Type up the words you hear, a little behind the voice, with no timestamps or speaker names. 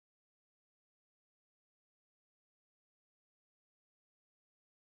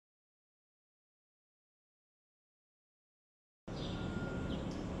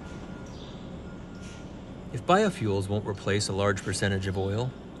If biofuels won't replace a large percentage of oil,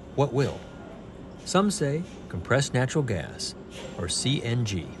 what will? Some say compressed natural gas, or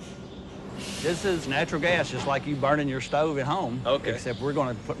CNG. This is natural gas, just like you burning your stove at home. Okay. Except we're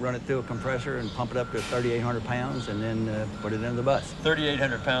going to run it through a compressor and pump it up to 3,800 pounds and then put it in the bus.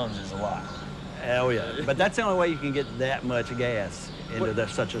 3,800 pounds is a lot. Oh, yeah. But that's the only way you can get that much gas into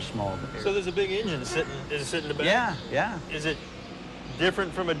such a small area. So there's a big engine sitting in the back? Yeah, yeah. Is it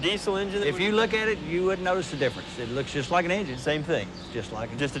different from a diesel engine? If you look at it, you wouldn't notice the difference. It looks just like an engine. Same thing. Just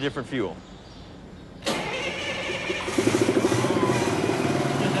like Just a different fuel.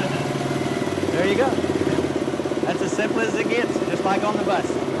 There you go. That's as simple as it gets, just like on the bus.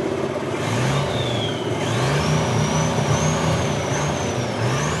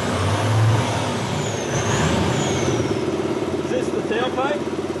 Is this the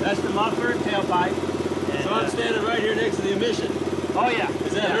tailpipe? That's the muffler and tailpipe. And, So I'm standing right here next to the emission. Oh, yeah.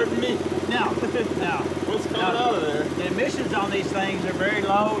 Is that hurting me? No, no. What's coming out of there? The emissions on these things are very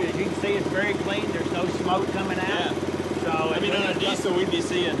low. As you can see, it's very clean. There's no smoke coming out. Yeah. So I mean, on a diesel, we'd be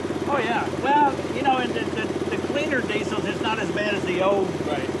seeing... Oh, yeah. Well, you know, in the cleaner diesels, it's not as bad as the old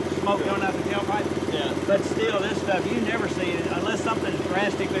smoke going out the tailpipe. Yeah. But still, this stuff, you never see it. Unless something's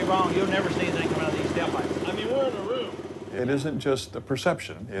drastically wrong, you'll never see anything coming out of these tailpipes. I mean, we're in a room. It isn't just a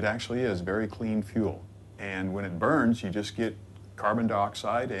perception. It actually is very clean fuel. And when it burns, you just get carbon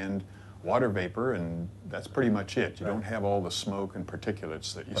dioxide and water vapor, and that's pretty much it. You don't have all the smoke and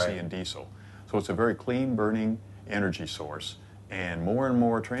particulates that you see in diesel. So it's a very clean burning energy source, and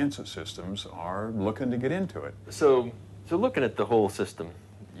more transit systems are looking to get into it. So looking at the whole system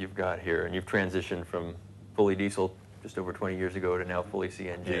you've got here, and you've transitioned from fully diesel just over 20 years ago to now fully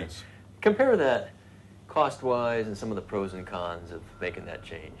CNG. Yes. Compare that cost-wise and some of the pros and cons of making that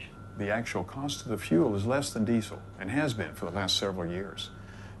change. The actual cost of the fuel is less than diesel, and has been for the last several years.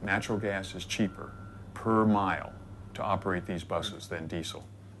 Natural gas is cheaper per mile to operate these buses than diesel.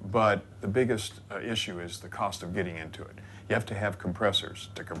 But the biggest issue is the cost of getting into it. You have to have compressors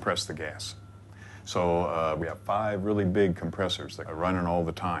to compress the gas. So we have 5 really big compressors that are running all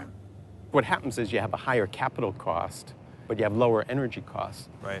the time. What happens is you have a higher capital cost, but you have lower energy costs.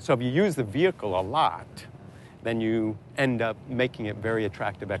 Right. So if you use the vehicle a lot, then you end up making it very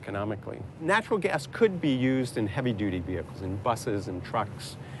attractive economically. Natural gas could be used in heavy-duty vehicles, in buses and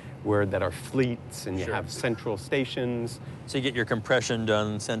trucks, that are fleets, and you have central stations. So you get your compression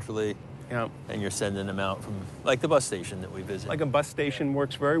done centrally, Yeah. and you're sending them out from, like the bus station that we visit. Like a bus station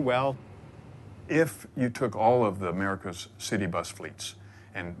works very well. If you took all of America's city bus fleets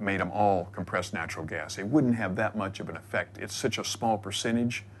and made them all compressed natural gas, it wouldn't have that much of an effect. It's such a small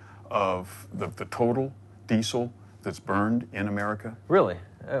percentage of the total diesel that's burned in America. Really?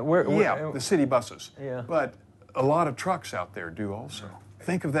 The city buses. Yeah. But a lot of trucks out there do also.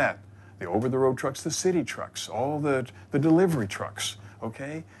 Think of that. The over-the-road trucks, the city trucks, all the delivery trucks,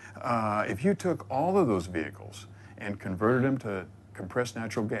 okay? If you took all of those vehicles and converted them to compressed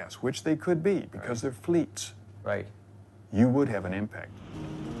natural gas, which they could be because they're fleets, Right. you would have an impact.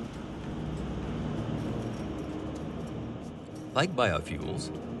 Like biofuels,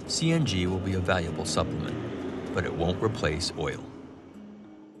 CNG will be a valuable supplement, but it won't replace oil.